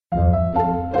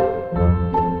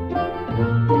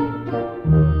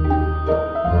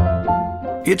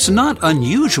It's not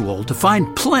unusual to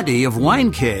find plenty of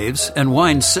wine caves and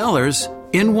wine cellars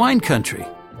in wine country.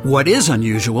 What is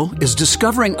unusual is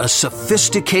discovering a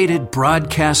sophisticated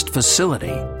broadcast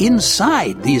facility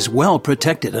inside these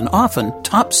well-protected and often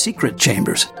top-secret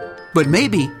chambers. But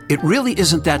maybe it really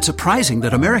isn't that surprising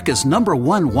that America's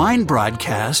 #1 wine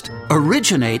broadcast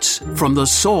originates from the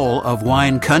soul of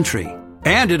wine country.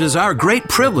 And it is our great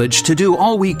privilege to do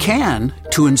all we can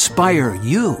to inspire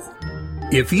you.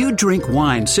 If you drink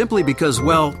wine simply because,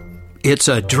 well, it's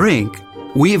a drink,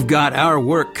 we've got our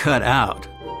work cut out.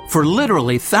 For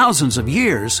literally thousands of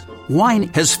years, wine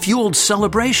has fueled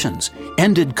celebrations,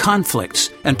 ended conflicts,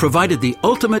 and provided the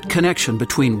ultimate connection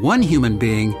between one human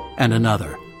being and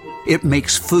another. It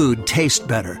makes food taste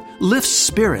better, lifts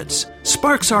spirits,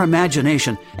 sparks our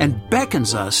imagination, and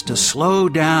beckons us to slow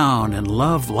down and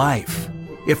love life.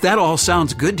 If that all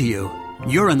sounds good to you,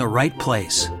 you're in the right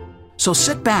place. So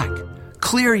sit back,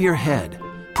 clear your head,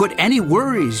 put any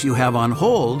worries you have on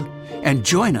hold, and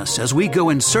join us as we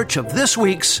go in search of this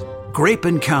week's Grape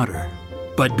Encounter.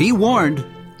 But be warned,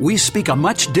 we speak a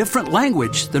much different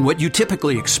language than what you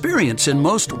typically experience in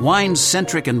most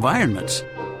wine-centric environments.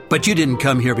 But you didn't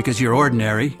come here because you're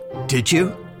ordinary, did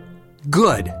you?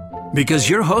 Good, because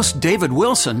your host, David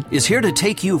Wilson, is here to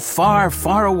take you far,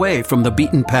 far away from the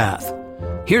beaten path.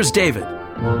 Here's David.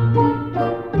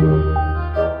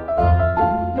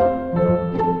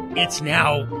 It's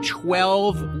now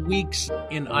 12 weeks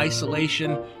in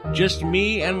isolation, just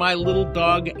me and my little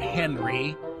dog,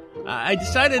 Henry. I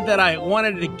decided that I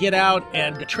wanted to get out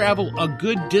and travel a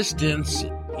good distance,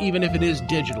 even if it is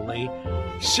digitally.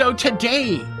 So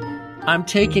today, I'm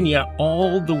taking you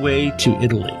all the way to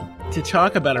Italy to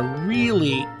talk about a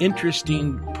really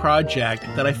interesting project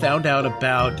that I found out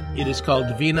about. It is called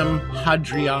Vinum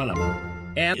Hadrianum.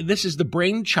 And this is the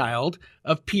brainchild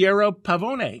of Piero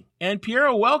Pavone. And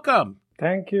Piero, welcome.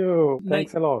 Thank you.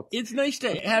 Thanks a lot. It's nice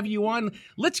to have you on.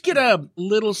 Let's get a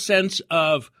little sense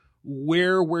of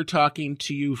where we're talking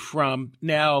to you from.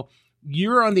 Now,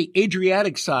 you're on the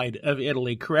Adriatic side of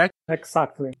Italy, correct?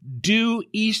 Exactly. Due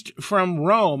east from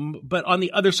Rome, but on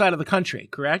the other side of the country,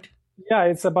 correct? Yeah,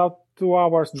 it's about 2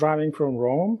 hours driving from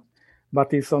Rome,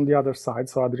 but it's on the other side,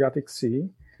 so Adriatic Sea.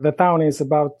 The town is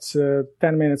about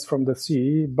 10 minutes from the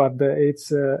sea, but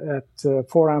it's at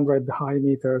 400 high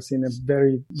meters in a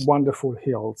very wonderful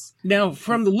hills. Now,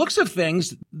 from the looks of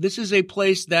things, this is a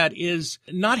place that is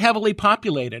not heavily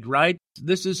populated, right?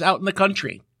 This is out in the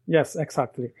country. Yes,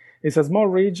 exactly. It's a small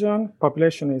region.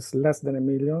 Population is less than 1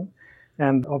 million.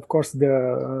 And of course,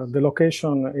 the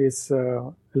location is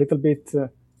a little bit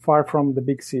far from the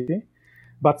big city,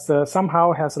 but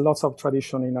somehow has lots of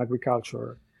tradition in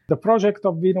agriculture. The project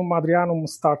of Vinum Hadrianum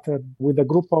started with a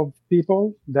group of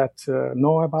people that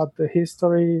know about the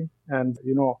history and,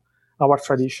 our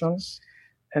tradition.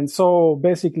 And so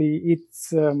basically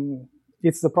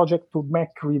it's the project to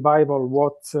make revival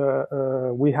what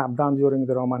we have done during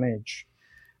the Roman age.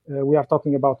 We are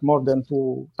talking about more than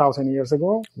 2,000 years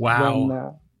ago.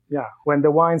 Wow. When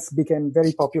the wines became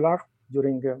very popular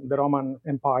during the Roman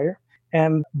Empire.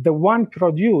 And the wine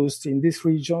produced in these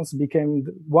regions became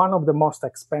one of the most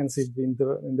expensive in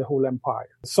the whole empire.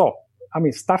 So,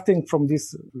 starting from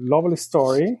this lovely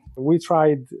story, we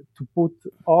tried to put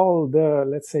all the,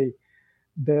 let's say,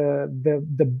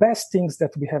 the best things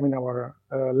that we have in our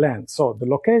land. So the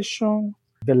location,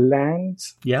 the land,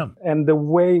 and the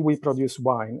way we produce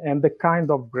wine, and the kind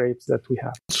of grapes that we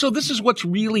have. So this is what's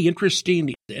really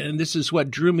interesting, and this is what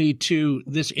drew me to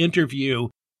this interview.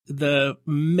 The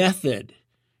method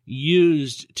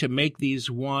used to make these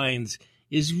wines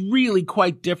is really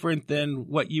quite different than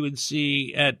what you would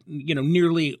see at,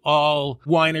 nearly all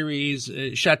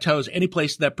wineries, chateaus, any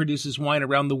place that produces wine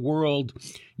around the world.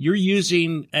 You're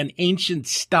using an ancient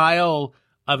style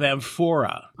of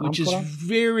amphora, which is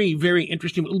very, very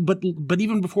interesting. But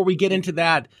even before we get into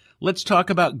that, let's talk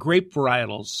about grape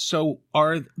varietals. So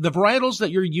are the varietals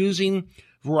that you're using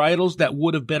varietals that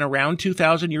would have been around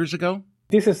 2,000 years ago?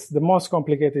 This is the most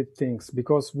complicated things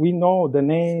because we know the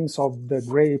names of the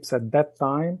grapes at that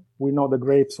time. We know the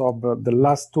grapes of the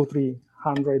last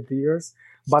 200-300 years,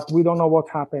 but we don't know what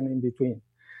happened in between.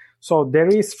 So there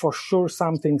is for sure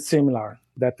something similar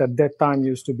that at that time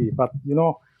used to be. But,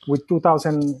 with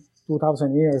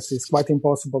 2,000 years, it's quite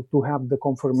impossible to have the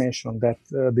confirmation that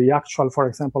the actual, for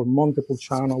example,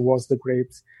 Montepulciano was the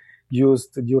grapes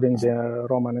used during the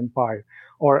Roman Empire.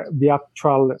 or the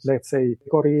actual, let's say,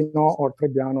 Pecorino or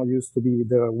Trebbiano used to be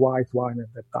the white wine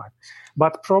at that time.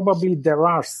 But probably there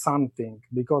are something,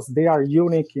 because they are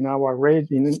unique in our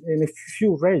region, in a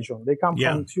few regions. They come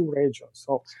from few regions.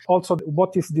 So also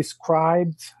what is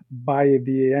described by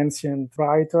the ancient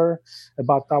writer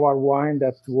about our wine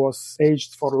that was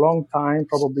aged for a long time,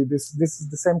 probably this is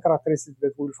the same characteristic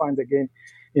that we'll find again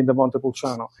in the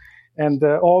Montepulciano. And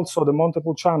also the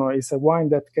Montepulciano is a wine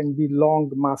that can be long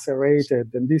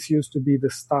macerated. And this used to be the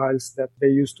styles that they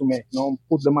used to make.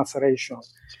 Put the maceration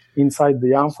inside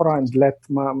the amphora and let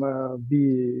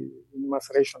be in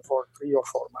maceration for 3 or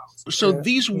 4 months. So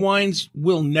these wines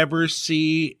will never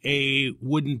see a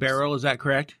wooden barrel. Is that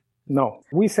correct? No.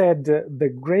 We said the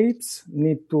grapes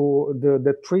need to,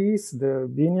 the trees, the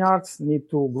vineyards need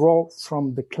to grow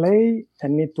from the clay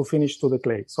and need to finish to the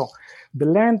clay. So the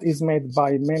land is made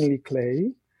by mainly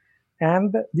clay,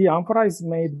 and the amphora is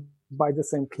made by the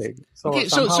same clay. So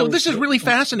this is really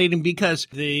fascinating, because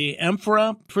the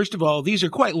amphora, first of all, these are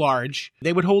quite large.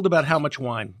 They would hold about how much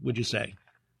wine, would you say?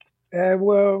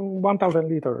 1,000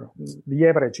 liter. The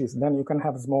average is, then you can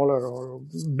have smaller or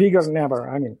bigger,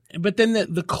 never. But then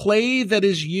the clay that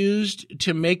is used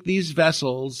to make these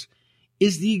vessels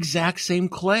is the exact same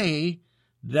clay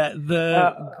that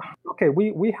okay,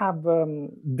 we have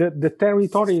the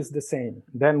territory is the same.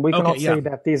 Then we cannot say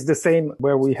that is the same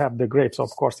where we have the grapes.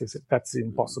 Of course, that's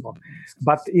impossible.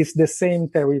 But it's the same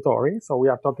territory. So we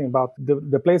are talking about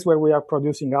the place where we are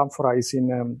producing amphora is in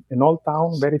an old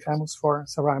town, very famous for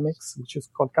ceramics, which is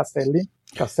called Castelli.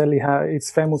 Castelli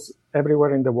it's famous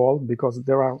everywhere in the world because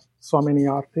there are so many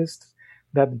artists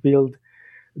that build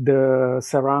the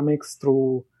ceramics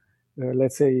through,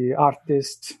 let's say,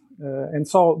 artists. And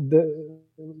so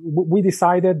we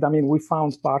decided, we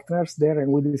found partners there,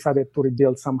 and we decided to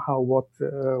rebuild somehow what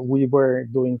we were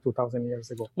doing 2,000 years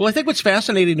ago. Well, I think what's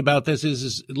fascinating about this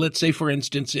is let's say, for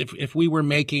instance, if we were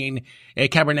making a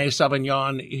Cabernet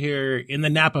Sauvignon here in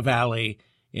the Napa Valley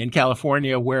in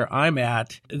California, where I'm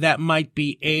at, that might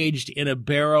be aged in a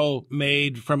barrel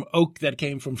made from oak that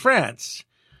came from France.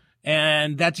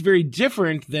 And that's very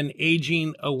different than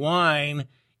aging a wine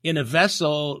in a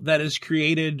vessel that is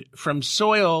created from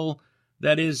soil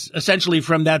that is essentially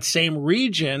from that same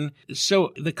region.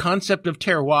 So the concept of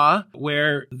terroir,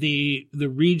 where the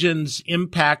region's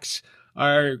impacts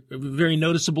are very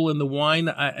noticeable in the wine,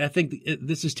 I think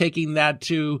this is taking that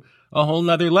to a whole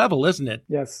nother level, isn't it?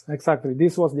 Yes, exactly.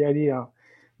 This was the idea.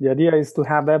 The idea is to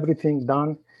have everything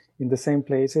done in the same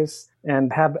places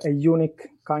and have a unique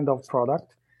kind of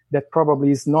product that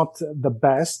probably is not the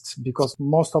best, because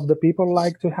most of the people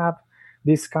like to have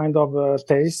this kind of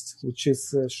taste, which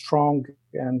is strong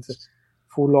and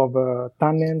full of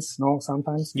tannins,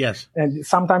 sometimes. Yes. And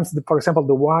sometimes, for example,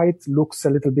 the white looks a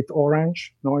little bit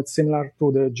orange. It's similar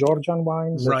to the Georgian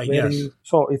wine. Right, yes.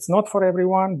 So it's not for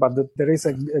everyone, but there is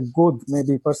a good,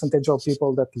 maybe, percentage of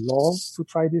people that love to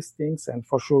try these things, and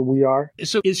for sure we are.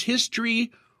 So is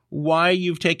history why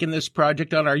you've taken this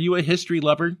project on? Are you a history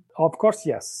lover? Of course,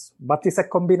 yes. But it's a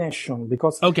combination,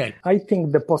 because I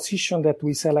think the position that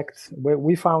we select, where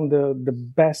we found the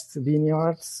best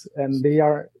vineyards, and they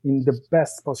are in the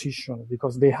best position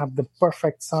because they have the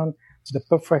perfect sun, the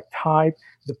perfect height,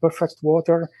 the perfect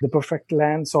water, the perfect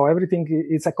land. So everything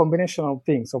is a combination of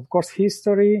things. Of course,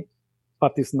 history,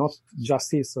 but it's not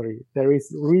just history. There is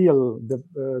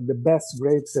the best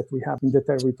grapes that we have in the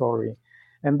territory.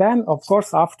 And then, of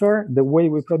course, after, the way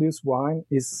we produce wine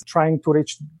is trying to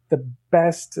reach the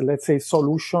best, let's say,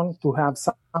 solution to have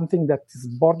something that is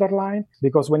borderline.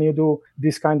 Because when you do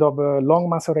this kind of long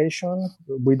maceration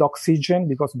with oxygen,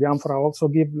 because the amphora also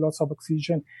give lots of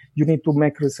oxygen, you need to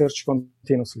make research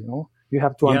continuously, You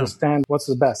have to understand what's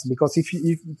the best. Because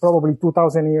if probably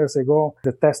 2,000 years ago,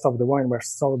 the taste of the wine were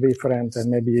so different and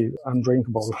maybe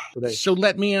undrinkable today. So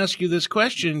let me ask you this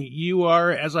question. You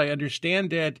are, as I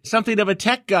understand it, something of a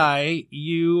tech guy.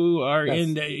 You are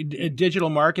in digital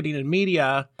marketing and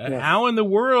media. Yes. How in the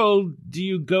world do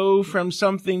you go from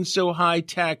something so high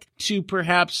tech to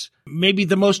perhaps maybe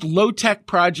the most low-tech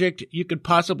project you could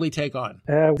possibly take on?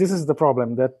 This is the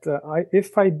problem, that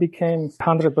if I became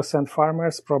 100%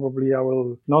 farmers, probably I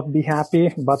will not be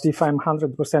happy. But if I'm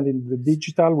 100% in the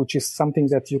digital, which is something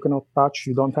that you cannot touch,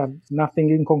 you don't have nothing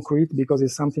in concrete because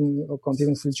it's something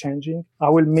continuously changing, I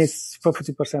will miss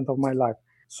 50% of my life.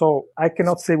 So I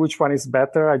cannot say which one is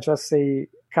better. I just say,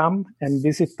 come and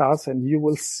visit us and you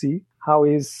will see how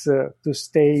is to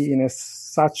stay in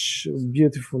such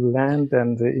beautiful land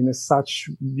and in such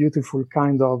beautiful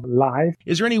kind of life.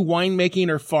 Is there any winemaking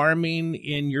or farming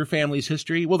in your family's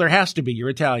history? Well, there has to be. You're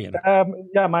Italian.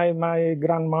 Yeah, my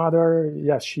grandmother,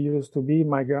 yes, she used to be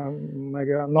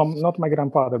no, not my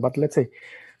grandfather, but let's say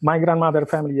my grandmother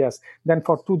family, yes. Then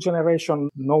for 2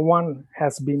 generations, no one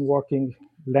has been working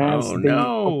lands. Oh, they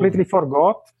no. completely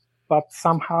forgot, but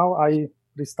somehow I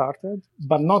restarted,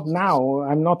 but not now.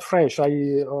 I'm not fresh.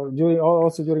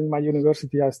 During my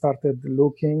university, I started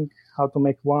looking how to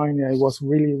make wine. I was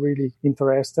really, really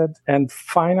interested. And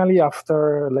finally,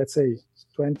 after, let's say,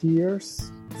 20 years,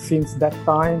 since that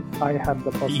time, I had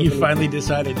the possibility. You finally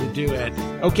decided to do it.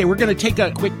 Okay, we're going to take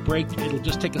a quick break. It'll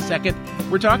just take a second.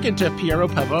 We're talking to Piero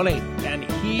Pavone, and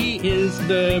he is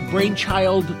the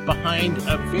brainchild behind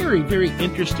a very, very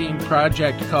interesting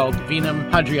project called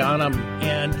Vinum Hadrianum.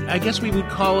 And I guess we would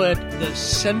call it the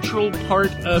central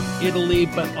part of Italy,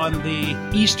 but on the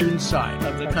eastern side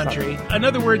of the country. In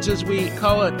other words, as we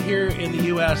call it here in the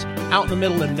U.S., out in the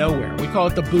middle of nowhere. We call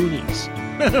it the boonies.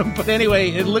 But anyway,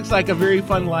 it looks like a very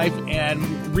fun life and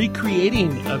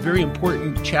recreating a very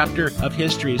important chapter of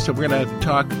history. So we're going to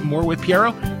talk more with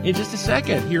Piero in just a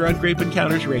second here on Grape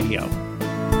Encounters Radio.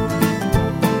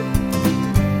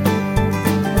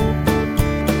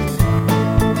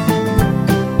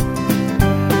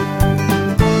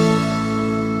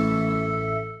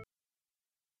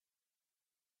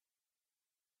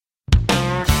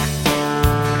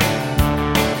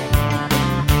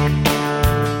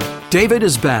 David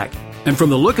is back, and from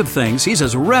the look of things, he's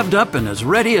as revved up and as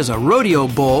ready as a rodeo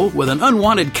bull with an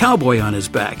unwanted cowboy on his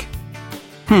back.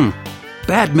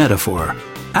 Bad metaphor.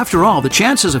 After all, the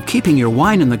chances of keeping your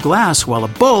wine in the glass while a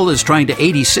bull is trying to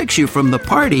 86 you from the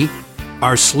party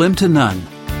are slim to none.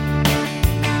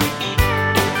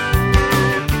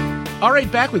 All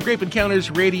right, back with Grape Encounters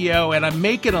Radio, and I'm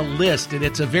making a list, and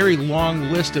it's a very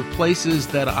long list of places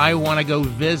that I want to go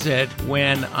visit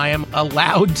when I am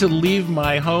allowed to leave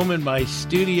my home and my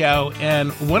studio,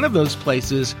 and one of those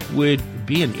places would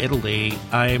be in Italy.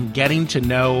 I'm getting to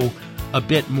know a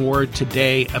bit more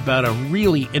today about a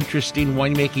really interesting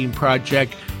winemaking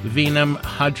project, Vinum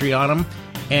Hadrianum,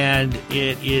 and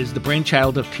it is the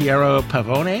brainchild of Piero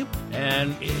Pavone.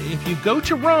 And if you go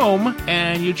to Rome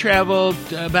and you travel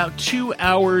about 2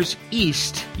 hours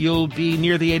east, you'll be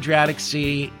near the Adriatic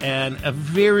Sea, and a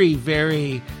very,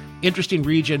 very interesting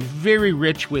region, very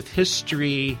rich with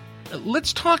history.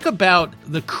 Let's talk about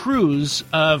the crews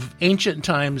of ancient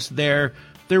times there.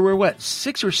 There were,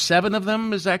 6 or 7 of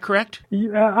them? Is that correct?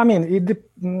 I mean,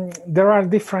 there are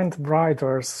different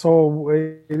writers, so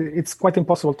it's quite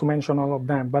impossible to mention all of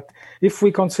them. But if we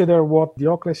consider what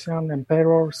Diocletian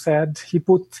Emperor said, he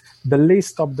put the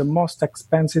list of the most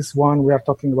expensive one. We are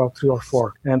talking about 3 or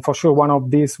 4. And for sure, one of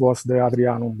these was the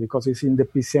Hadrianum, because it's in the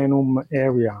Picenum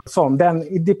area. So then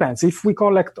it depends. If we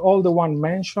collect all the one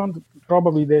mentioned,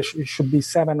 probably there should be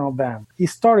 7 of them.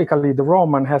 Historically, the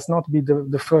Roman has not been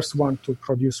the first one to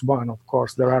produce one, of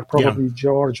course. There are probably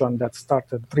Georgian that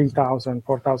started 3,000,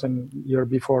 4,000 years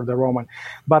before the Roman.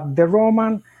 But the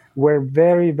Roman were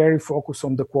very, very focused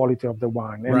on the quality of the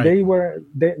wine. And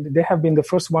they have been the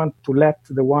first one to let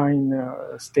the wine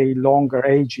stay longer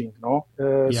aging, no?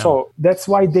 So that's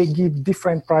why they give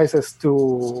different prices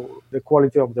to the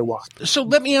quality of the wine. So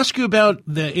let me ask you about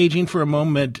the aging for a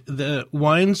moment. The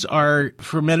wines are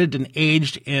fermented and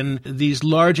aged in these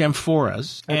large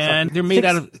amphoras, and they're made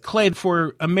out of clay.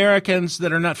 For Americans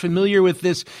that are not familiar with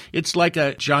this, it's like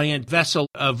a giant vessel,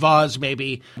 a vase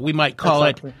maybe, we might call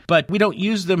it, but we don't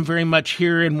use them very much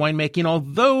here in winemaking,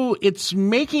 although it's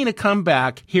making a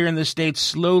comeback here in the States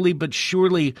slowly but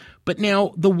surely. But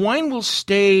now the wine will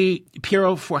stay,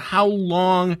 Piero, for how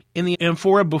long in the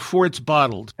amphora before it's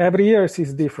bottled? Every year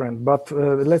is different, but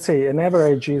let's say an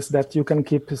average is that you can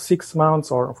keep 6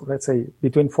 months, or let's say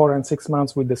between 4 and 6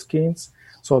 months with the skins.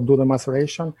 So do the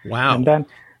maceration. Wow. And then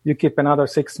you keep another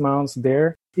 6 months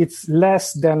there. It's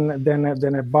less than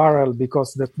a barrel,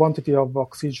 because the quantity of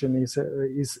oxygen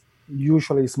is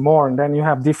usually is more. And then you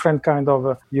have different kind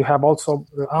of, you have also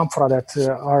amphora that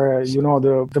are,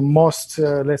 the most,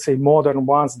 let's say, modern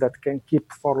ones that can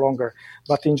keep for longer.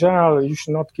 But in general, you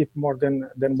should not keep more than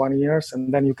 1 year,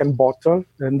 and then you can bottle.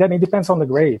 And then it depends on the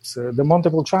grapes. The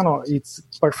Montepulciano, it's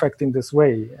perfect in this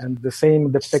way. And the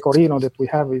same, the Pecorino that we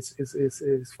have is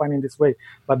fine in this way.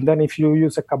 But then if you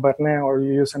use a Cabernet or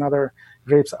you use another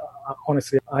grapes,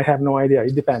 honestly, I have no idea.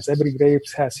 It depends. Every grape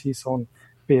has his own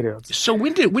periods. So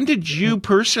when did you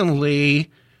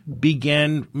personally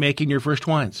begin making your first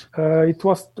wines? It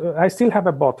was, I still have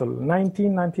a bottle,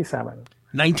 1997.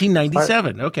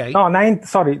 1997. Okay. No,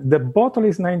 sorry, the bottle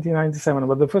is 1997,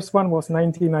 but the first one was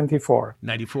 1994.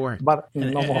 94. But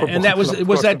no more. And that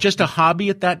was that just a hobby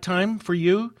at that time for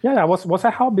you? Yeah, was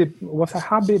a hobby.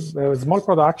 Small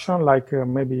production, like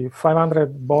maybe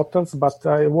 500 bottles. But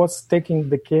I was taking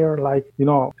the care, like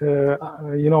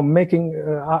making,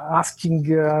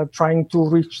 asking, trying to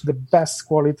reach the best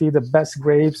quality, the best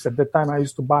grapes. At the time, I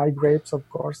used to buy grapes. Of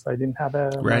course, I didn't have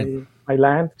my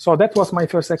land. So that was my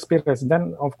first experience.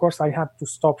 Then, of course, I had to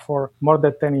stop for more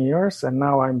than 10 years, and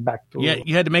now I'm back to... Yeah,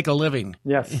 you had to make a living.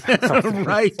 Yes. Exactly,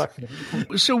 right. Exactly.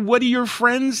 So what do your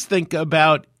friends think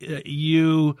about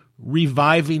you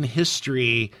reviving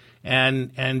history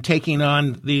and taking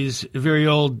on these very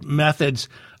old methods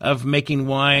of making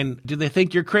wine? Do they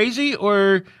think you're crazy,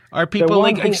 or are people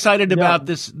excited about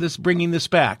this bringing this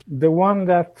back? The one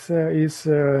that is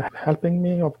helping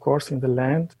me, of course, in the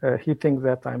land, he thinks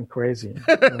that I'm crazy.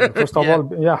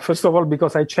 First of all,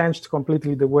 because I changed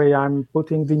completely the way I'm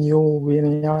putting the new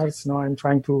vineyards. Now I'm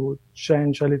trying to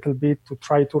change a little bit to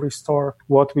try to restore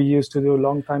what we used to do a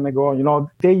long time ago.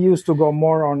 They used to go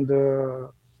more on the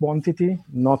quantity,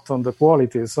 not on the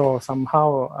quality. So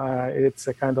somehow it's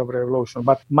a kind of revolution.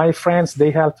 But my friends, they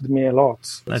helped me a lot.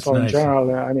 That's so nice. In general,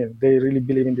 they really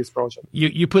believe in this project.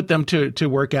 You put them to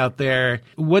work out there.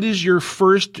 What is your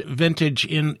first vintage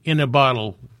in a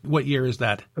bottle? What year is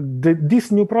that?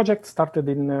 This new project started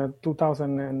in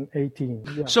 2018.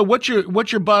 Yeah. So what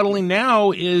you're bottling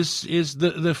now is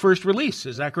the first release.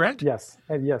 Is that correct? Yes,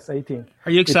 18.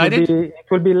 Are you excited? It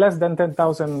will be less than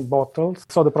 10,000 bottles.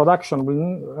 So the production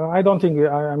will. I don't think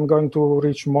I'm going to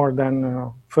reach more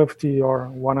than 50 or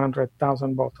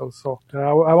 100,000 bottles. So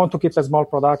I want to keep a small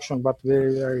production, but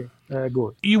very, very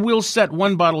good. You will set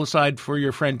one bottle aside for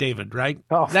your friend David, right?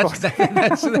 Oh, that's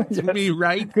yes. me,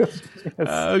 right? Yes.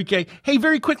 Okay. Hey,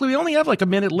 very quickly, we only have like a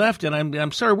minute left, and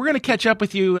I'm sorry. We're going to catch up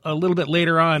with you a little bit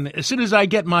later on as soon as I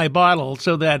get my bottle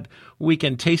so that we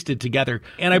can taste it together.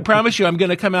 And I promise you, I'm going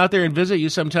to come out there and visit you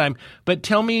sometime. But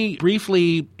tell me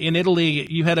briefly, in Italy,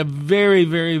 you had a very,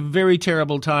 very, very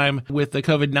terrible time with the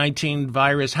COVID-19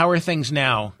 virus. How are things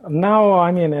now? Now,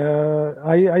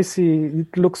 I see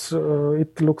it looks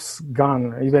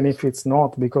gone, even if it's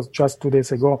not, because just 2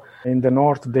 days ago in the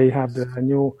north, they had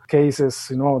new cases,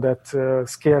 that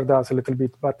scared us a little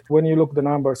bit. But when you look the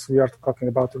numbers, we are talking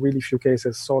about really few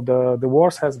cases. So the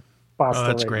worst has passed away.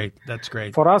 That's great. That's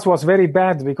great. For us, was very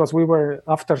bad because we were,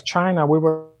 after China, we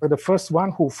were the first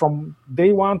one who from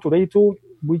day 1 to day 2,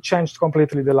 we changed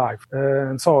completely the life.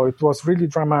 And so it was really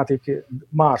dramatic.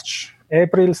 March,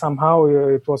 April, somehow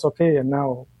it was okay. And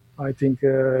now I think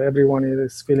everyone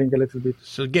is feeling a little bit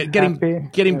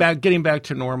getting back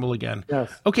to normal again.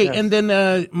 Yes. Okay, yes. and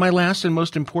then my last and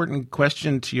most important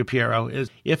question to you, Piero,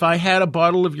 is if I had a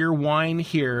bottle of your wine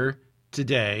here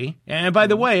today, and by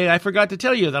the way, I forgot to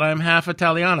tell you that I'm half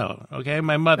Italiano. Okay,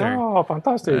 my mother. Oh,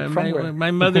 fantastic!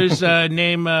 My mother's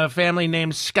family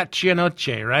name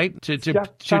Scaccianoce, right? To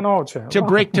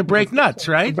break nuts,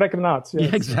 right? To break nuts. Yes.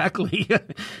 Yeah, exactly.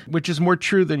 Which is more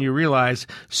true than you realize.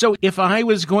 So, if I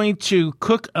was going to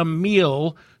cook a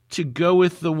to go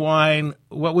with the wine,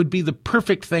 what would be the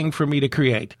perfect thing for me to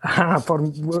create?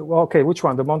 Which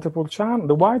one? The Montepulciano,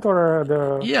 the white or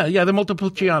the... Yeah, the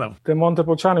Montepulciano. The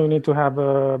Montepulciano, you need to have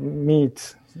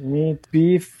meat,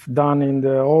 beef done in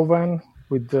the oven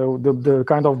with the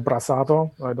kind of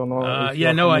brassato. I don't know. I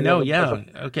know. Yeah.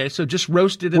 Okay, so just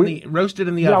roasted in the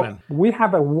oven. We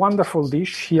have a wonderful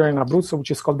dish here in Abruzzo,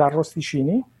 which is called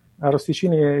arrosticini.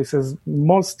 Arrosticini is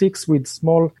small sticks with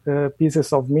small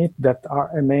pieces of meat that are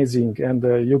amazing. And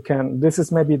this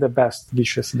is maybe the best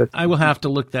dishes. I will have to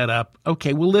look that up.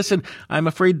 Okay, well, listen, I'm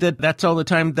afraid that's all the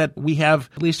time that we have,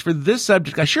 at least for this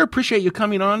subject. I sure appreciate you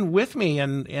coming on with me.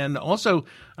 And also,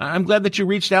 I'm glad that you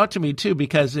reached out to me, too,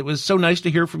 because it was so nice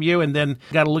to hear from you. And then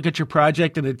got to look at your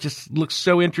project, and it just looks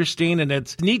so interesting. And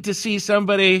it's neat to see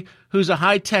somebody who's a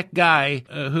high-tech guy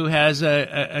who has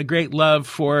a great love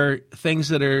for things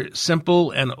that are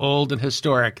simple and old and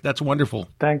historic. That's wonderful.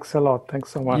 Thanks a lot.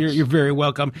 Thanks so much. You're very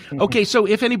welcome. Okay, so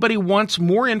if anybody wants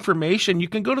more information, you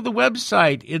can go to the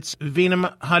website. It's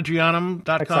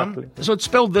vinumhadrianum.com. Exactly. So it's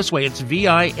spelled this way. It's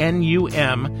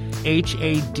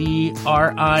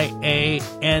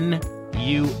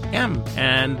VINUMHADRIANUM,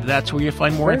 and that's where you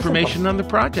find more information on the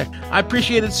project. I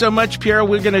appreciate it so much, Piero.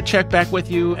 We're going to check back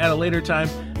with you at a later time.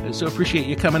 So appreciate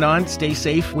you coming on. Stay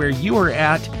safe where you are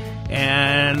at.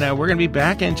 And we're going to be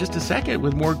back in just a second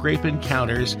with more Grape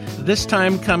Encounters, this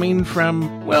time coming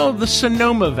from, the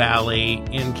Sonoma Valley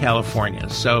in California.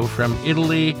 So from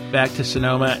Italy back to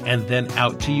Sonoma and then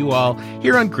out to you all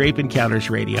here on Grape Encounters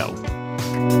Radio.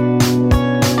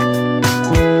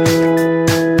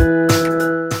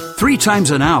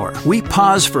 times an hour, we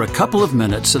pause for a couple of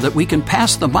minutes so that we can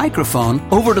pass the microphone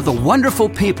over to the wonderful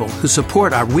people who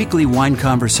support our weekly wine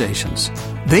conversations.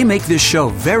 They make this show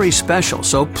very special,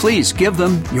 so please give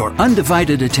them your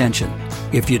undivided attention.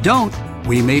 If you don't,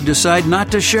 we may decide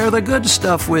not to share the good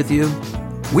stuff with you.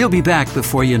 We'll be back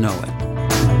before you know it.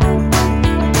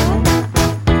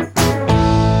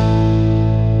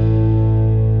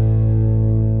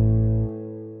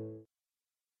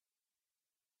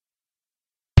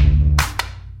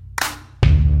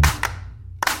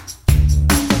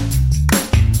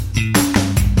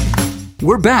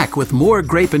 We're back with more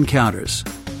Grape Encounters.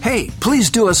 Hey, please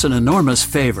do us an enormous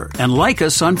favor and like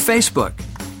us on Facebook.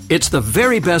 It's the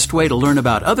very best way to learn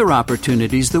about other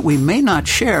opportunities that we may not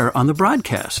share on the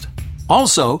broadcast.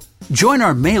 Also, join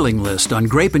our mailing list on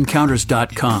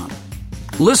grapeencounters.com.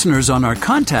 Listeners on our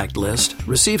contact list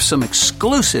receive some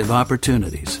exclusive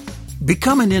opportunities.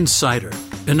 Become an insider.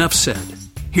 Enough said.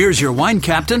 Here's your wine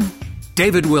captain,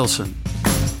 David Wilson.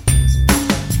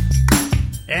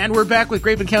 And we're back with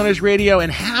Grape Encounters Radio, and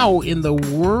how in the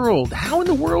world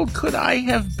could I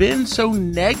have been so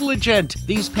negligent?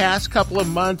 These past couple of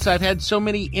months, I've had so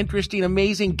many interesting,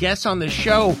 amazing guests on the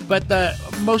show, but the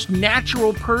most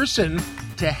natural person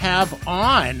to have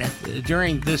on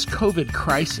during this COVID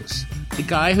crisis, the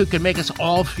guy who can make us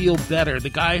all feel better, the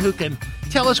guy who can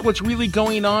tell us what's really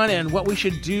going on and what we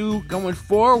should do going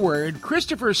forward.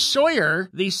 Christopher Sawyer,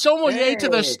 the sommelier to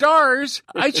the stars.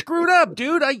 I screwed up,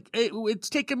 dude. It's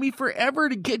taken me forever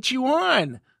to get you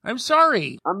on. I'm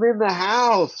sorry. I'm in the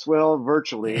house. Well,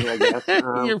 virtually, I guess.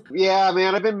 Yeah,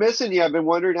 man, I've been missing you. I've been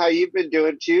wondering how you've been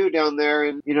doing too down there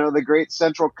in, the great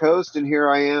Central Coast. And here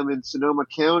I am in Sonoma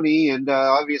County. And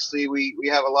obviously we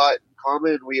have a lot in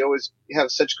common. We always have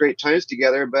such great times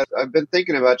together, but I've been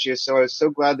thinking about you, so I was so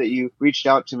glad that you reached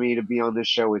out to me to be on this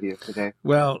show with you today.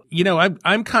 Well,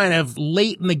 I'm kind of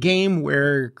late in the game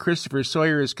where Christopher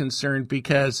Sawyer is concerned,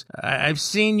 because I've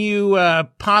seen you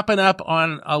popping up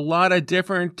on a lot of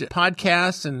different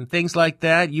podcasts and things like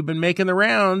that. You've been making the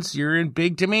rounds. You're in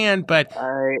big demand, but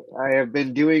I have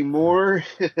been doing more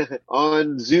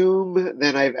on Zoom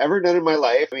than I've ever done in my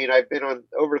life. I mean, I've been on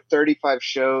over 35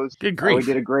 shows. Good grief. We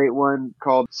did a great one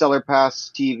called Cellar Pass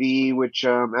TV, which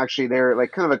actually they're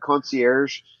like kind of a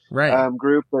concierge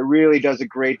group that really does a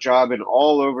great job in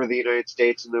all over the United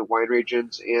States and the wine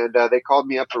regions. And they called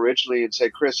me up originally and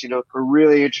said, Chris, we're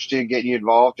really interested in getting you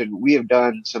involved. And we have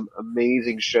done some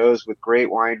amazing shows with great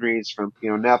wineries from,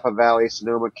 Napa Valley,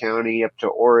 Sonoma County up to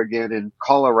Oregon and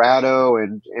Colorado.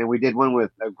 And we did one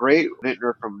with a great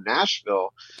vintner from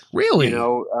Nashville. Really?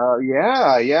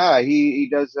 Yeah. He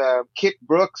does, Kit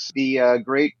Brooks, the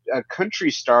great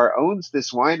country star, owns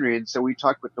this winery. And so we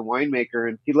talked with the winemaker,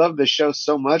 and he loved the show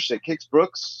so much that Kix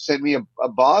Brooks sent me a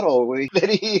bottle that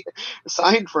he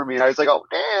signed for me. I was like, oh,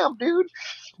 damn, dude.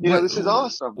 This is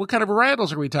awesome. What kind of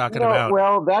varietals are we talking about?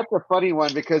 Well, that's a funny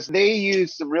one, because they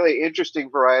use some really interesting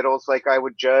varietals. Like I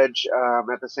would judge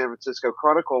at the San Francisco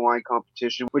Chronicle Wine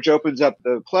Competition, which opens up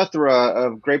the plethora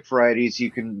of grape varieties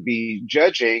you can be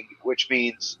judging, which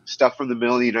means stuff from the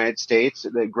middle of the United States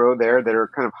that grow there that are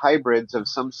kind of hybrids of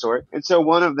some sort. And so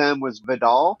one of them was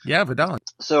Vidal. Yeah, Vidal.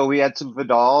 So we had some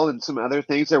Vidal and some other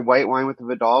things. Their white wine with the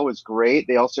Vidal was great.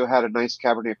 They also had a nice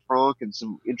Cabernet Franc and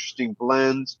some interesting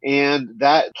blends. And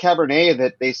that Cabernet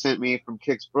that they sent me from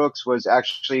Kix Brooks was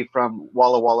actually from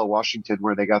Walla Walla, Washington,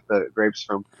 where they got the grapes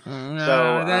from.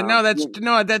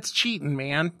 That's cheating,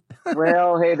 man.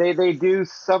 Well, hey, they do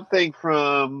something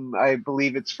from, I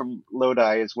believe it's from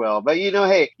Lodi as well. But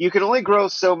hey, you can only grow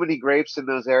so many grapes in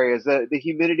those areas. The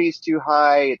humidity is too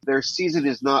high. Their season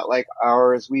is not like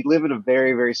ours. We live in a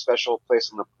very, very special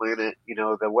place on the planet.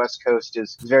 The West Coast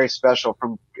is very special,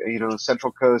 from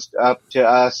Central Coast up to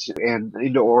us and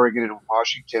into Oregon and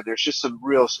Washington. There's just some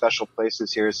real special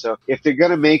places here. So if they're going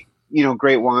to make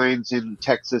great wines in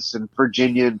Texas and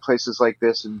Virginia and places like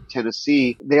this in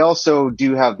Tennessee, they also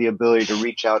do have the ability to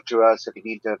reach out to us if you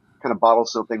need to kind of bottle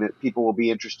something that people will be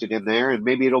interested in there. And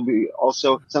maybe it'll be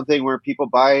also something where people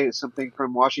buy something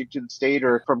from Washington State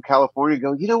or from California and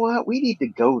go, you know what, we need to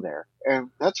go there.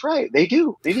 And that's right. They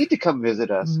do. They need to come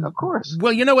visit us, of course.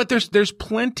 Well, you know what? There's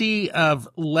plenty of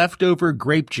leftover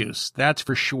grape juice. That's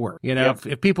for sure.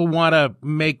 If people want to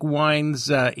make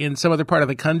wines in some other part of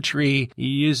the country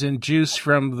using juice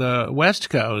from the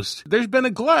West Coast, there's been a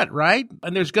glut, right?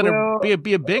 And there's going to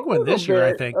be a big one this year,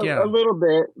 I think. Yeah. A little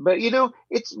bit, but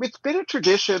it's been a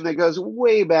tradition that goes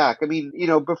way back. I mean,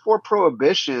 before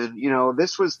Prohibition,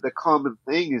 this was the common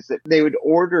thing is that they would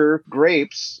order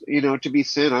grapes, to be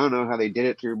sent. I don't know how they did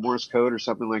it through Morse code or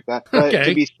something like that, but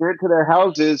to be sent to their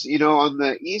houses, on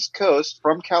the East Coast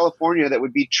from California that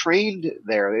would be trained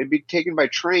there. They'd be taken by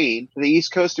train to the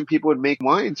East Coast, and people would make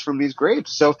wines from these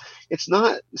grapes. So it's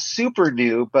not super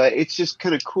new, but it's just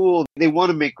kind of cool. They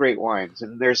want to make great wines,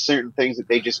 and there's certain things that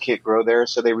they just can't grow there,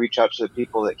 so they reach out to the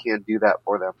people that can do that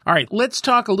for them. All right, let's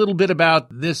talk a little bit about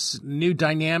this new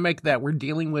dynamic that we're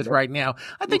dealing with right now.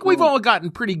 I think we've all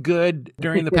gotten pretty good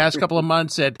during the past couple of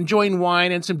months at enjoying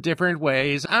wine in some different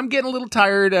ways. I'm getting a little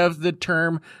tired of the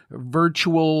term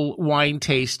virtual wine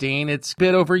tasting. It's a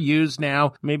bit overused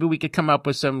now. Maybe we could come up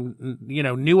with some,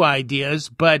 new ideas.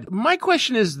 But my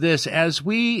question is this: as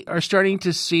we are starting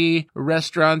to see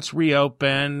restaurants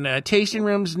reopen, tasting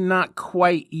rooms not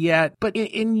quite yet, but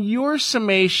in your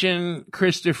summation,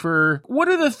 Christopher, what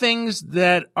are the things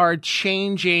that are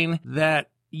changing that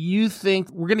you think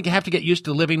we're going to have to get used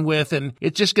to living with, and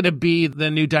it's just going to be the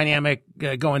new dynamic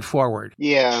going forward?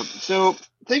 Yeah. So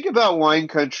think about wine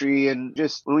country, and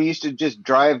just when we used to just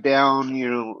drive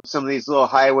down, some of these little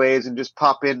highways and just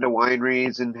pop into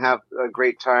wineries and have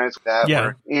great times with that.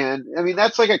 Yeah. And I mean,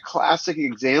 that's like a classic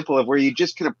example of where you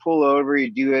just kind of pull over,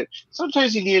 you do it.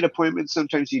 Sometimes you needed appointments,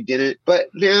 sometimes you didn't. But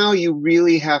now you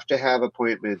really have to have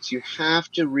appointments. You have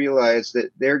to realize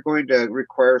that they're going to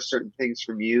require certain things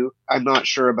from you. I'm not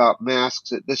sure about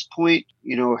masks at this point,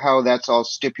 how that's all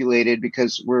stipulated,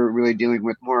 because we're really dealing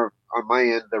with more on my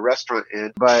end, the restaurant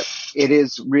end, but it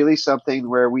is really something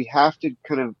where we have to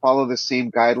kind of follow the same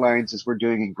guidelines as we're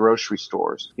doing in grocery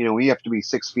stores. We have to be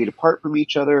 6 feet apart from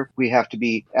each other. We have to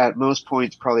be at most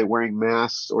points probably wearing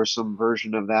masks or some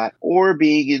version of that, or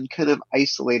being in kind of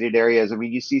isolated areas. I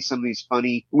mean, you see some of these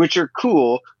funny, which are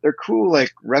cool. They're cool,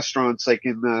 like restaurants like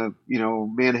in the,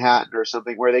 Manhattan or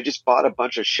something, where they just bought a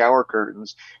bunch of shower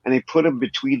curtains and they put them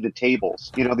between the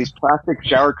tables, these plastic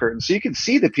shower curtains. So you can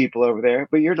see the people over there,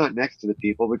 but you're not next to the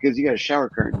people because you got a shower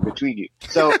curtain between you.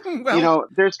 So, well,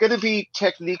 there's going to be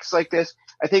techniques like this.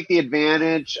 I think the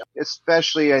advantage,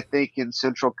 especially I think in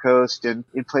Central Coast and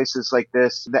in places like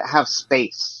this that have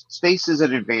space is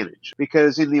an advantage,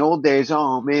 because in the old days,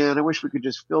 oh man, I wish we could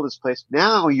just fill this place.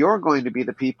 Now you're going to be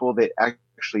the people that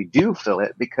actually do fill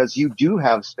it, because you do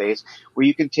have space where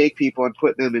you can take people and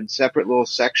put them in separate little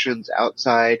sections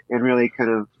outside and really kind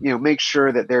of, make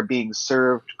sure that they're being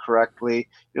served correctly.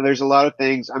 There's a lot of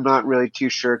things I'm not really too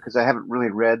sure, because I haven't really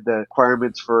read the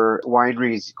requirements for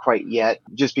wineries quite yet,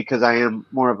 just because I am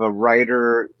more of a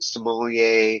writer,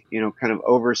 sommelier, kind of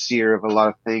overseer of a lot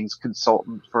of things,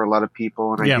 consultant for a lot of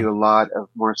people. And I do a lot of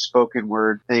more spoken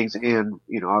word things and,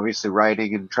 obviously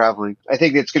writing and traveling. I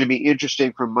think it's going to be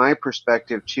interesting from my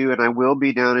perspective too. And I will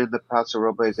be down in the Paso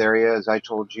Robles area, as I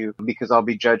told you, because I'll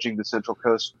be judging the Central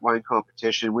Coast wine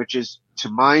competition, which is, to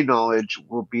my knowledge,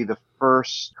 will be the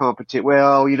first competition.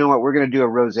 Well, you know what? We're going to do a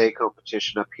rosé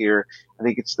competition up here. I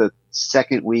think it's the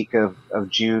second week of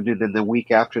June. And then the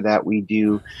week after that, we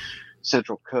do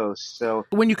Central Coast. So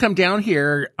when you come down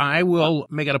here, I will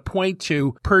make it a point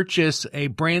to purchase a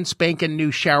brand spanking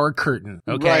new shower curtain.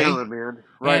 Okay. Right on, man.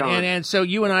 Right on. And so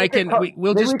you and I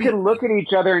we'll maybe just we can look at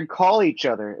each other and call each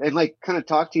other and like kind of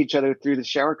talk to each other through the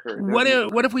shower curtain.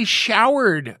 What if we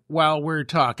showered while we're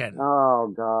talking?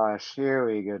 Oh gosh, here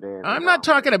we go, Dave. I'm not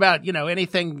talking about,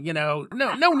 anything, no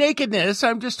nakedness.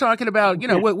 I'm just talking about,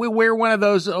 we wear one of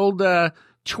those old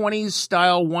 20s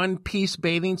style one-piece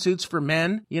bathing suits for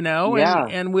men,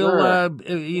 and we'll,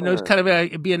 kind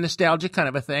of be a nostalgic kind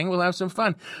of a thing. We'll have some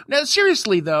fun. Now,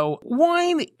 seriously, though,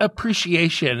 wine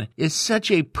appreciation is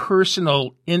such a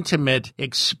personal, intimate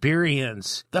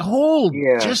experience. The whole,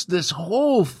 just this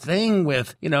whole thing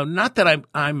with, not that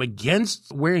I'm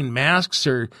against wearing masks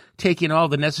or taking all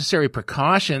the necessary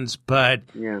precautions, but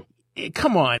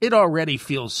come on, it already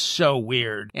feels so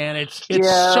weird, and it's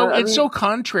so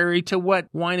contrary to what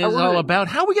wine is all about.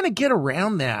 How are we going to get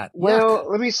around that? Well,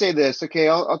 let me say this, okay?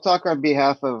 I'll talk on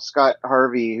behalf of Scott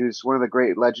Harvey, who's one of the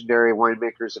great legendary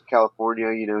winemakers of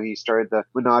California. He started the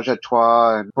Menage a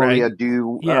Trois and Folie à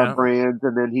Deux brands,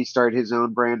 and then he started his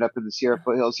own brand up in the Sierra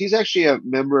Foothills. He's actually a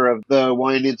member of the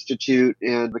Wine Institute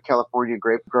and the California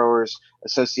Grape Growers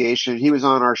Association. He was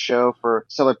on our show for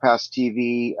Cellar Pass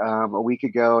TV a week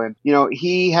ago, and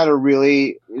he had a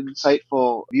really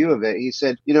insightful view of it. He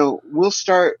said, we'll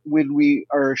start when we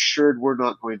are assured we're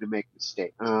not going to make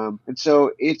mistakes. And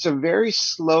so it's a very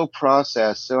slow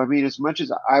process. So, I mean, as much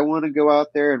as I want to go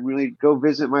out there and really go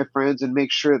visit my friends and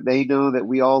make sure that they know that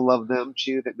we all love them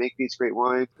too, that make these great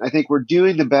wines, I think we're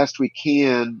doing the best we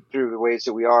can through the ways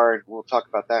that we are. And we'll talk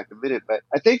about that in a minute. But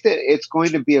I think that it's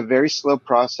going to be a very slow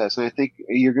process. And I think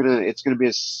it's going to be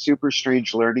a super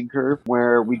strange learning curve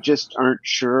where we just aren't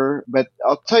sure. But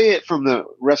I'll tell you it from the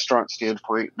restaurant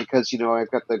standpoint, because,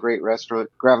 I've got the great restaurant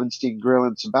Gravenstein Grill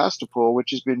in Sebastopol,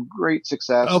 which has been great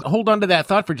success. Oh, hold on to that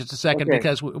thought for just a second, Okay.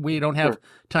 because we don't have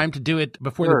time to do it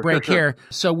before Sure, the break sure. here.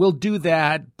 So we'll do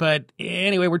that. But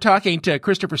anyway, we're talking to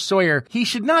Christopher Sawyer. He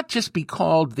should not just be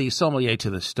called the sommelier to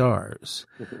the stars,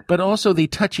 but also the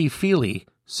touchy-feely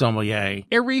sommelier.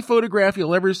 Every photograph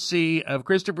you'll ever see of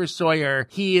Christopher Sawyer,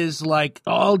 he is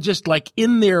all just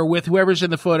in there with whoever's in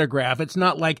the photograph. It's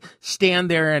not like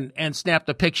stand there and snap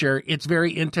the picture. It's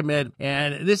very intimate.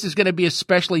 And this is going to be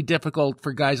especially difficult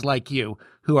for guys like you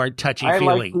who are touchy-feely.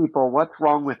 I like people. What's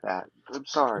wrong with that? I'm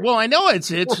sorry. Well, I know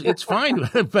it's fine,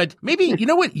 but maybe, you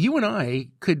know what? You and I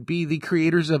could be the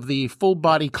creators of the full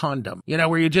body condom,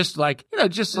 where you just Oh boy. I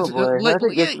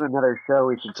think this is another show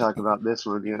we should talk about this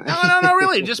one. Yeah. No,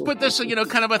 really. Just put this,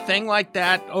 kind of a thing like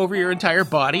that over your entire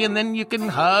body, and then you can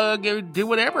hug or do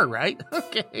whatever, right?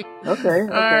 Okay. Okay. All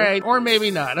right. Or maybe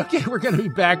not. Okay. We're going to be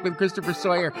back with Christopher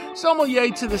Sawyer, sommelier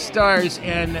to the stars,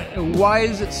 and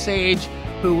wise sage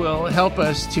who will help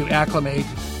us to acclimate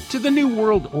to the New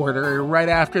World Order right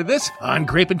after this on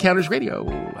Grape Encounters Radio.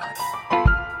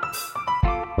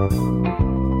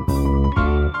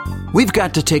 We've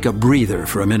got to take a breather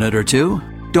for a minute or two.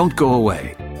 Don't go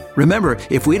away. Remember,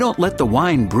 if we don't let the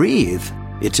wine breathe,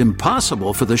 it's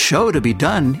impossible for the show to be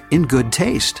done in good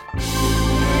taste.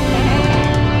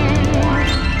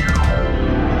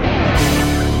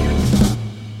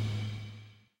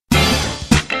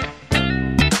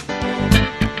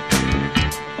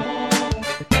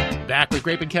 Back with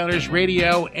Grape Encounters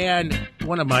Radio and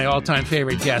one of my all-time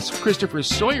favorite guests, Christopher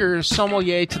Sawyer,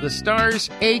 sommelier to the stars,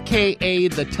 a.k.a.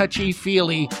 the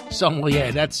touchy-feely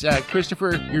sommelier. That's,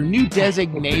 Christopher, your new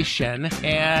designation.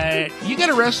 And you got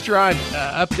a restaurant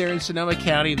up there in Sonoma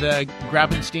County, the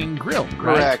Gravenstein Grill,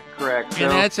 right? Correct.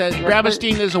 And that's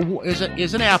Gravenstein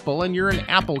is an apple, and you're in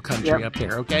apple country up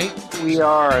there, okay? We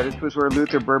are. This was where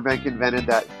Luther Burbank invented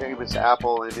that famous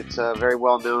apple, and it's very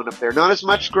well known up there. Not as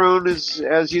much grown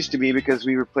as used to be, because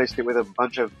we replaced it with a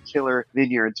bunch of killer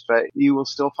vineyards, but you will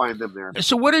still find them there.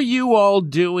 So what are you all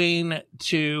doing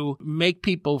to make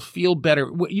people feel better?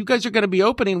 You guys are going to be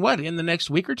opening, in the next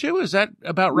week or two? Is that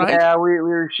about right? Yeah, we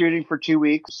were shooting for 2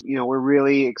 weeks. We're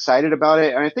really excited about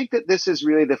it. And I think that this is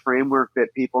really the framework that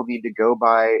people need to go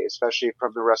by, especially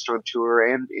from the restaurateur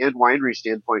and winery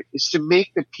standpoint, is to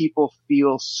make the people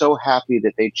feel so happy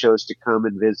that they chose to come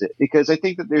and visit. Because I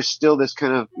think that there's still this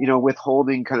kind of,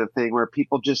 withholding kind of thing where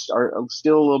people just are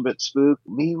still a little bit spooked.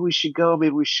 Maybe we should go,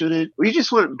 maybe we shouldn't. We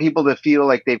just want people to feel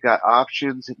like they've got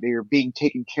options, that they're being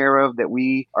taken care of, that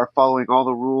we are following all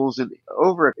the rules and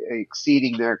over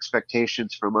exceeding their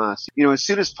expectations from us. As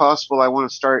soon as possible, I want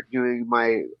to start doing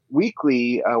my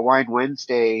weekly Wine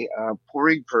Wednesday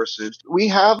pouring person. We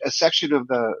have a section of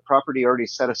the property already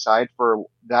set aside for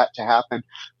that to happen,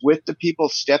 with the people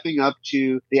stepping up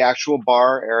to the actual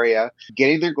bar area,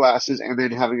 getting their glasses, and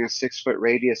then having a 6-foot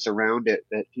radius around it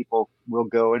that people will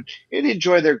go and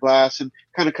enjoy their glass and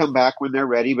kind of come back when they're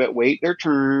ready, but wait their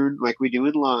turn like we do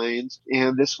in lines.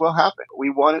 And this will happen. We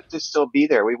want it to still be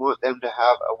there. We want them to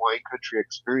have a wine country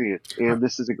experience. And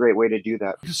this is a great way to do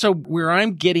that. So where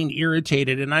I'm getting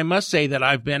irritated, and I must say that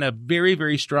I've been a very,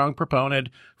 very strong proponent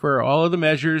for all of the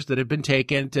measures that have been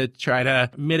taken to try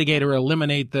to mitigate or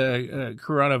eliminate the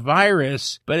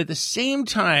coronavirus. But at the same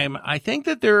time, I think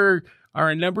that there are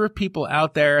a number of people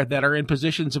out there that are in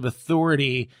positions of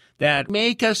authority that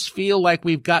make us feel like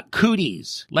we've got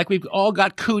cooties, like we've all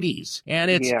got cooties. And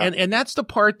and that's the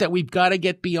part that we've got to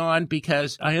get beyond,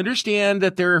 because I understand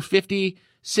that there are 50,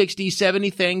 60, 70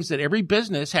 things that every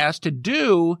business has to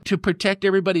do to protect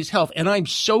everybody's health. And I'm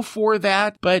so for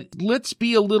that, but let's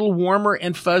be a little warmer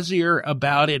and fuzzier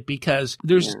about it, because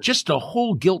there's just a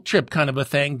whole guilt trip kind of a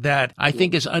thing that I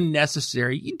think is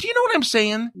unnecessary. Do you know what I'm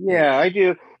saying? Yeah, I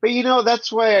do. But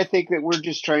that's why I think that we're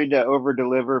just trying to over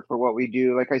deliver for what we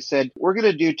do. Like I said, we're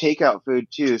going to do takeout food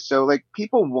too. So like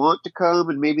people want to come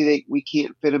and maybe we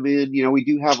can't fit them in. We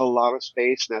do have a lot of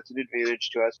space and that's an advantage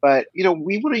to us. But,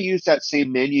 we want to use that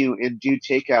same menu and do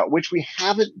takeout, which we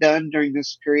haven't done during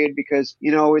this period because,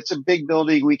 it's a big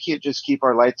building. We can't just keep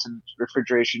our lights and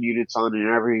refrigeration units on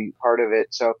in every part of it.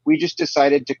 So we just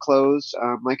decided to close,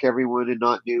 like everyone, and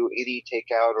not do any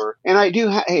takeout and I do,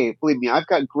 hey, believe me, I've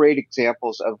got great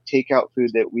examples of takeout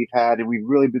food that we've had, and we've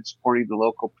really been supporting the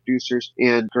local producers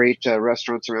and great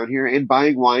restaurants around here and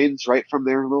buying wines right from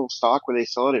their little stock where they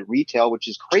sell it at retail, which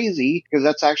is crazy because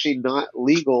that's actually not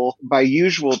legal by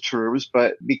usual terms.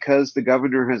 But because the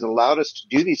governor has allowed us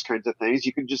to do these kinds of things,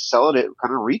 you can just sell it at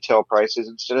kind of retail prices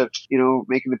instead of,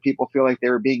 making the people feel like they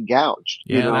were being gouged.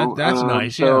 Yeah, that's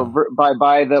nice. So by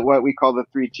what we call the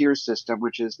 3-tier system,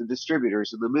 which is the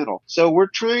distributors in the middle. So we're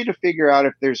trying to figure out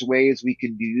if there's ways we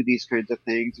can do these kinds of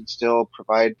things and still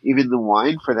provide even the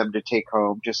wine for them to take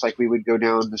home, just like we would go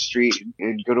down the street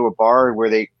and go to a bar where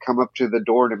they come up to the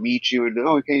door to meet you and,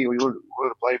 okay, you want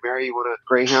a Bloody Mary, you want a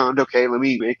Greyhound? Okay, let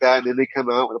me make that. And then they come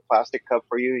out with a plastic cup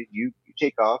for you and you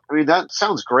take off. I mean, that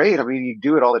sounds great. I mean, you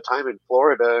do it all the time in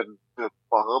Florida and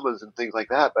Bahamas and things like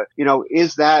that. But,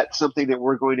 is that something that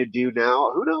we're going to do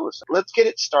now? Who knows? Let's get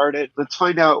it started. Let's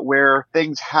find out where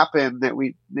things happen that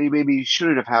they maybe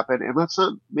shouldn't have happened. And let's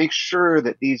not make sure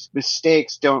that these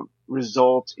mistakes don't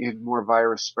result in more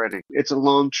virus spreading. It's a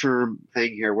long-term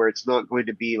thing here where it's not going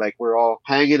to be like we're all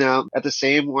hanging out at the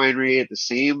same winery, at the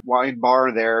same wine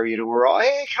bar there. We're all,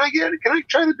 hey, can I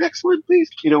try the next one, please?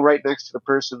 Right next to the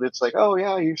person that's like, oh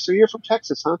yeah, you're from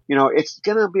Texas, huh? It's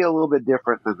going to be a little bit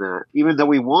different than that. Even though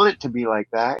we want it to be like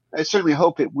that, I certainly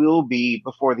hope it will be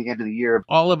before the end of the year.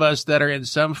 All of us that are in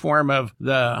some form of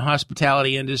the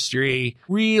hospitality industry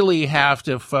really have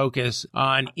to focus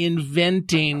on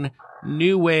inventing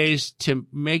new ways to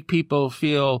make people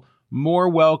feel more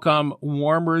welcome,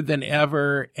 warmer than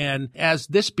ever. And as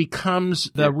this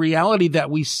becomes the reality that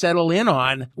we settle in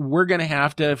on, we're going to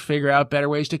have to figure out better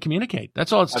ways to communicate.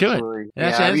 That's all it's to it.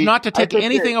 It's not to take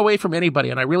anything away from anybody.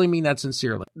 And I really mean that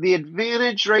sincerely. The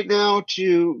advantage right now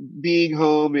to being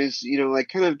home is, like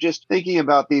kind of just thinking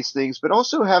about these things, but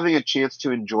also having a chance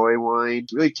to enjoy wine,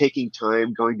 really taking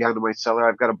time, going down to my cellar.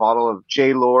 I've got a bottle of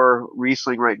J. Lohr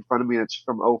Riesling right in front of me. That's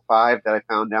from 2005 that I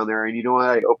found down there. And you know what?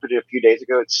 I opened it a few days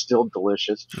ago. It's still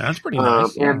delicious. That's pretty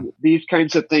nice. And these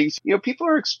kinds of things, people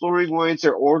are exploring wines.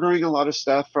 They're ordering a lot of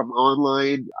stuff from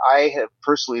online. I have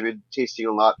personally been tasting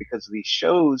a lot because of these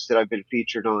shows that I've been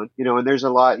featured on, and there's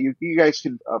a lot. You guys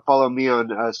can follow me on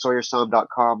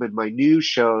SawyerSom.com and my new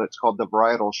show that's called The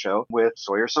Varietal Show with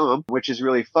Sawyer Som, which is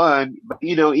really fun. But,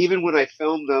 even when I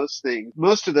film those things,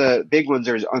 most of the big ones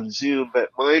are on Zoom, but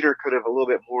mine are kind of a little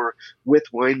bit more with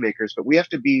winemakers. But we have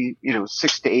to be,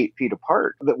 6 to 8 feet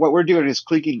apart. But what we're doing is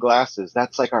clinking glasses.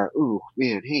 That's like our, ooh,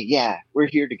 man, hey, yeah, we're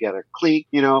here together. Clink,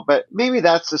 but maybe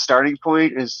that's the starting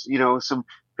point is, some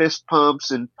fist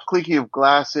pumps and clinking of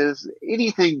glasses,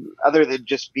 anything other than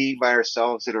just being by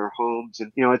ourselves in our homes.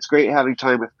 And, it's great having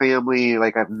time with family.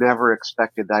 Like I've never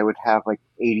expected that I would have like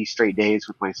 80 straight days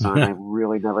with my son. I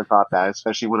really never thought that,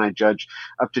 especially when I judge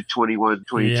up to 21,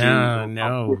 22 a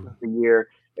year.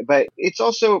 But it's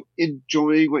also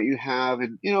enjoying what you have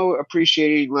and,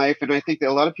 appreciating life. And I think that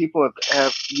a lot of people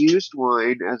have used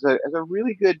wine as a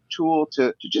really good tool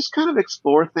to just kind of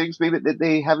explore things maybe that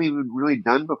they haven't even really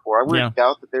done before. I wouldn't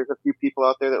doubt that there's a few people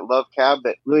out there that love Cab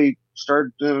that really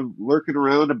started lurking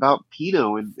around about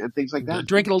Pinot and things like that.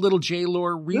 Drinking a little J.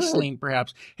 Lohr Riesling,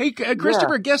 perhaps. Hey,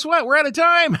 Christopher, guess what? We're out of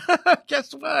time.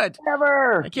 Guess what?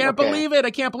 Never. I can't believe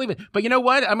it. But you know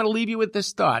what? I'm going to leave you with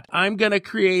this thought. I'm going to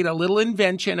create a little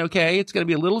invention, okay? It's going to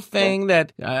be a little thing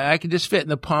that I can just fit in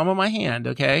the palm of my hand,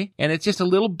 okay? And it's just a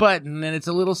little button, and it's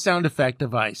a little sound effect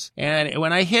device. And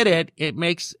when I hit it, it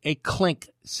makes a clink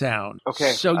sound.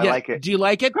 Okay, so I like it. Do you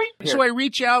like it? Great. So I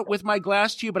reach out with my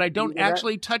glass to you, but I don't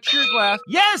actually touch your glass.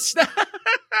 Yes!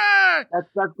 That's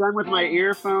done with my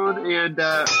earphone and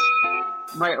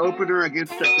my opener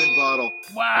against a good bottle.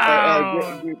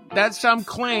 Wow. That's some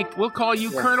Clink. We'll call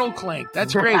you Colonel Clink.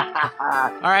 That's great.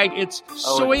 All right. It's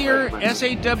Sawyer,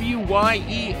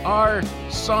 SAWYER,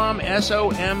 Som,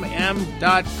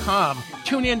 SOMM.com.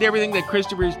 Tune in to everything that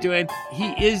Christopher is doing. He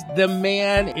is the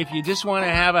man. If you just want to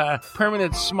have a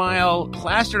permanent smile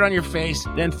plastered on your face,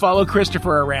 then follow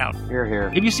Christopher around. Hear,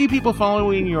 hear. If you see people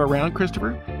following you around,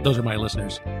 Christopher, those are my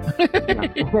listeners. All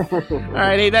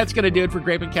right. Hey, that's going to do it for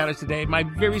Grape Encounters today. My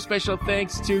very special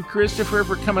thanks to Christopher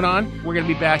for coming on. We're going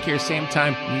to be back here same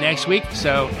time next week.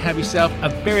 So have yourself a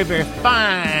very, very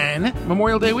fine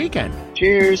Memorial Day weekend.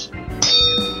 Cheers.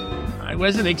 I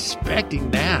wasn't expecting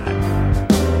that.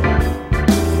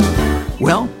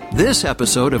 Well, this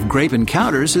episode of Grape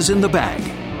Encounters is in the bag.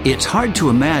 It's hard to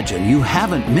imagine you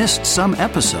haven't missed some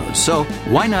episodes, so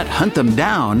why not hunt them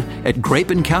down at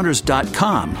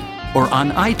grapeencounters.com or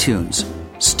on iTunes,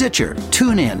 Stitcher,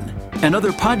 TuneIn, and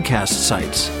other podcast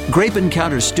sites. Grape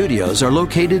Encounters Studios are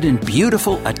located in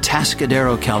beautiful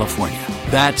Atascadero, California.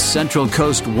 That's Central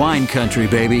Coast wine country,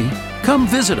 baby. Come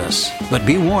visit us, but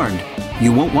be warned,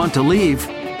 you won't want to leave.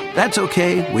 That's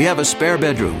okay, we have a spare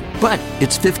bedroom, but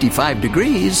it's 55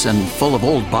 degrees and full of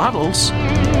old bottles.